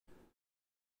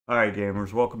Alright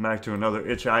gamers, welcome back to another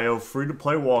itch.io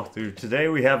free-to-play walkthrough. Today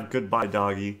we have Goodbye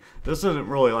Doggy. This isn't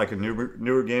really like a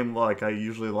newer game like I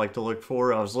usually like to look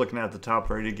for. I was looking at the top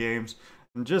rated games,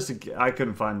 and I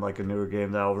couldn't find like a newer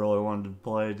game that I really wanted to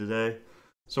play today.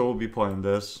 So we'll be playing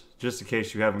this, just in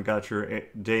case you haven't got your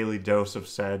daily dose of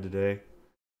sad today.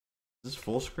 Is this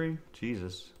full screen?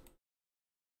 Jesus.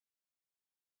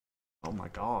 Oh my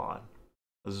god.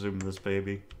 Let's zoom this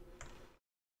baby.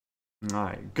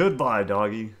 Alright, goodbye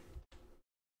Doggy.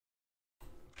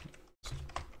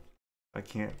 I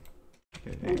can't.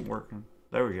 It ain't working.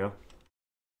 There we go.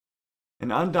 An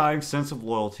undying sense of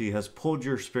loyalty has pulled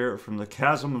your spirit from the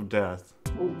chasm of death.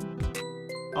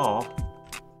 Aw.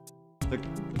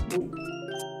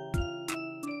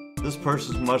 This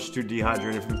person's much too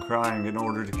dehydrated from crying in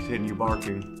order to continue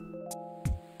barking.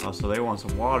 Oh, so they want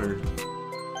some water.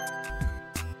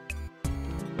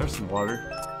 There's some water.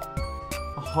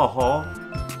 Oh.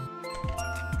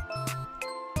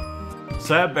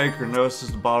 Sad Baker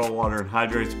notices the bottled water and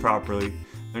hydrates properly.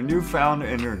 Their newfound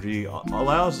energy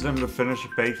allows them to finish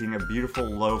baking a beautiful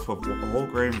loaf of whole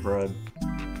grain bread.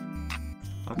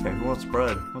 Okay, who wants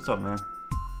bread? What's up, man?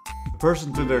 The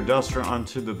person threw their duster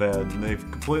onto the bed, and they've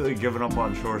completely given up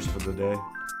on chores for the day.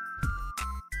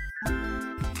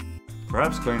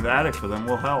 Perhaps cleaning the attic for them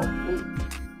will help.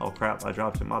 Oh crap, I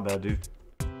dropped it. My bad, dude.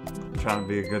 I'm trying to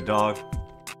be a good dog.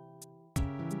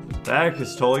 The attic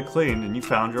is totally cleaned, and you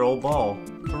found your old ball.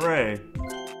 Hooray!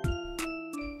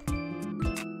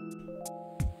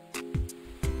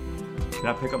 Can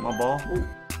I pick up my ball?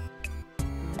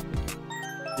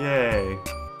 Yay!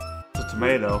 It's a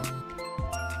tomato.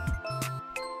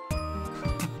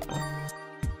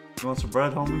 You want some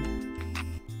bread, homie?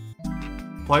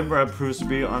 Plain bread proves to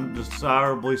be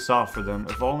undesirably soft for them.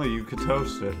 If only you could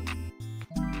toast it.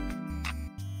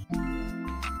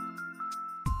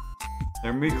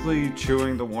 They're meekly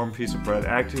chewing the warm piece of bread,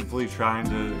 actively trying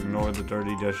to ignore the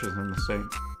dirty dishes in the sink.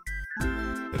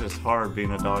 It is hard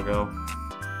being a doggo.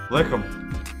 Lick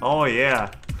 'em. Oh yeah.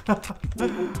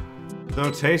 Though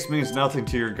taste means nothing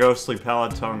to your ghostly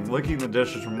pallid tongue, licking the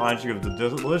dishes reminds you of the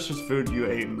delicious food you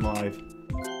ate in life.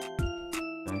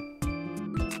 Okay.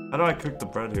 How do I cook the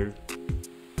bread here?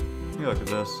 Let me look at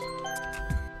this.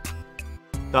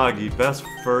 Doggy, best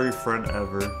furry friend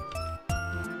ever.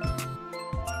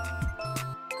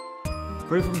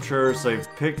 Free from chores, they've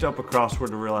picked up a crossword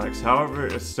to relax. However,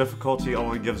 its difficulty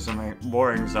only gives them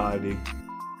more anxiety.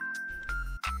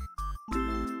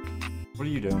 What are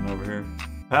you doing over here?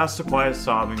 Past the quiet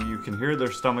sobbing, you can hear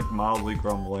their stomach mildly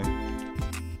grumbling.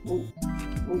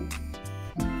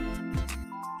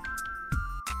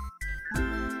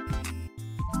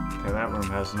 Okay, that room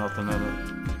has nothing in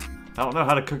it. I don't know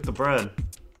how to cook the bread.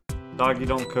 Doggy,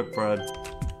 don't cook bread.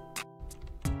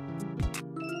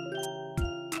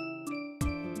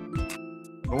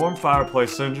 The warm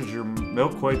fireplace centers your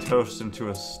milk-way toast into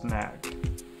a snack.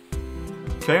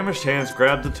 Famished hands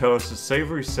grab the toast, a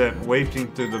savory scent wafting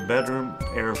through the bedroom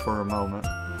air for a moment.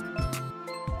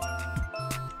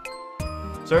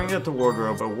 Staring at the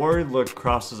wardrobe, a worried look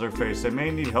crosses their face. They may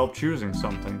need help choosing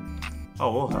something.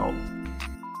 Oh, we'll help.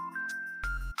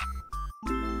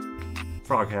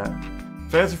 Frog hat.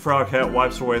 Fancy frog hat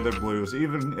wipes away their blues,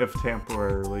 even if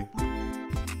temporarily.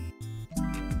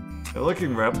 They're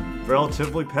looking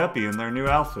relatively peppy in their new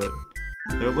outfit.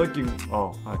 They're looking...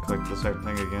 Oh, I clicked the same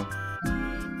thing again.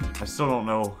 I still don't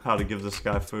know how to give this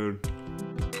guy food,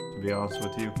 to be honest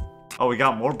with you. Oh, we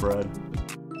got more bread.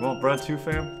 You want bread too,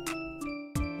 fam?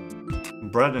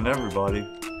 Bread and everybody.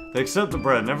 They accept the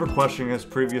bread, never questioning his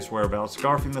previous whereabouts.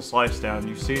 Scarfing the slice down,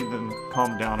 you see them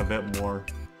calm down a bit more.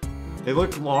 They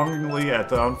look longingly at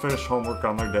the unfinished homework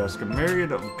on their desk, a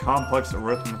myriad of complex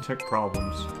arithmetic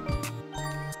problems.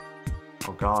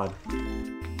 Oh god.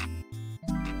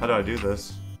 How do I do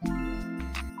this?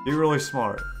 Be really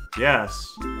smart.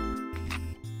 Yes.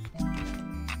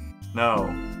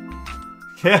 No.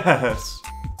 Yes.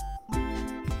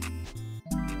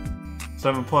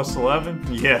 7 plus 11?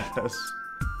 Yes.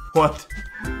 What?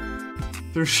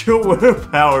 Through sheer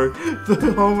willpower,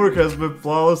 the homework has been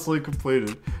flawlessly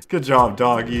completed. Good job,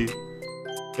 Doggy.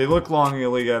 They look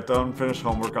longingly at the unfinished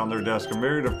homework on their desk, a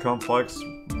myriad of complex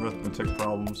arithmetic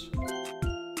problems.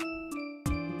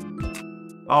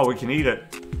 Oh, we can eat it.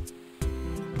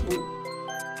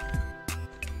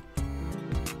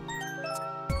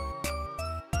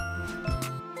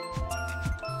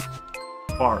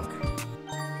 Bark.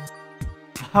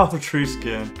 Oh, tree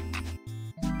skin.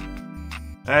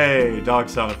 Hey, dog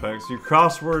sound effects. Your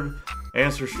crossword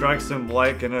answer strikes them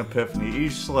like an epiphany.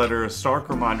 Each letter a stark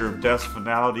reminder of death's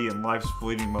finality and life's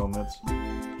fleeting moments.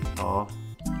 Aw.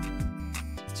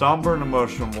 Somber and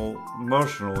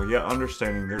emotional, yet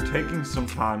understanding. They're taking some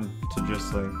time to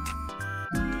just think.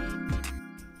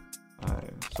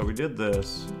 Alright, so we did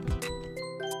this.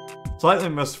 Slightly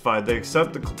mystified, they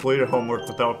accept the completed homework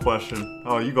without question.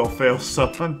 Oh, you gon' fail,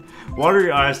 son. Water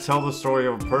your eyes, tell the story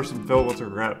of a person filled with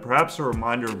regret. Perhaps a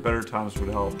reminder of better times would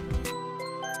help.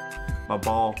 My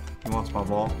ball. He wants my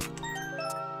ball.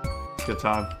 Good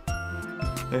time.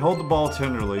 They hold the ball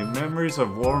tenderly. Memories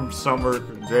of warm summer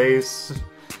days.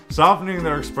 Softening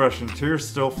their expression, tears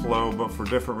still flow, but for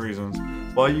different reasons.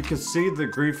 While you can see the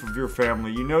grief of your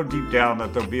family, you know deep down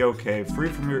that they'll be okay, free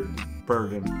from your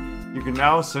burden. You can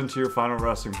now ascend to your final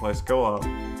resting place. Go up.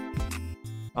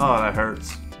 Oh, that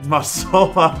hurts. My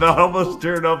soul, I almost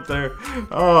teared up there.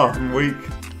 Oh, I'm weak.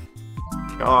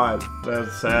 God,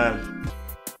 that's sad.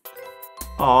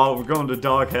 Oh, we're going to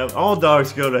dog heaven. All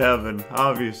dogs go to heaven,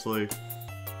 obviously.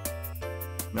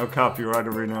 No copyright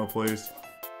Reno, please.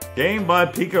 Game by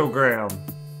Picogram.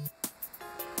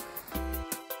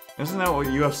 Isn't that what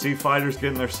UFC fighters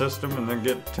get in their system and then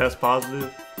get test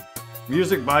positive?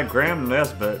 Music by Graham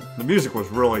Nesbitt. The music was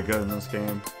really good in this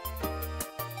game.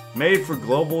 Made for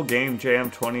Global Game Jam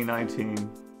 2019.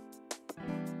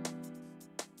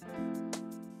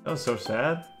 That was so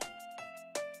sad.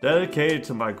 Dedicated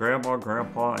to my grandma,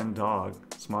 grandpa, and dog.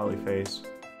 Smiley face.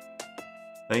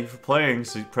 Thank you for playing.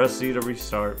 So press C to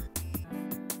restart.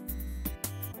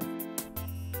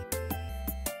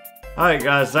 Alright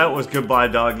guys, that was Goodbye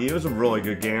Doggy. It was a really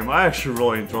good game. I actually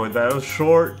really enjoyed that. It was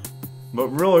short, but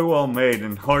really well made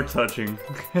and heart-touching.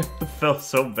 It felt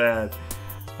so bad.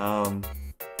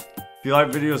 If you like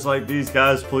videos like these,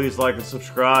 guys, please like and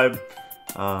subscribe.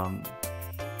 And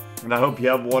I hope you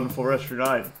have a wonderful rest of your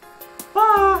night.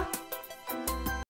 Bye!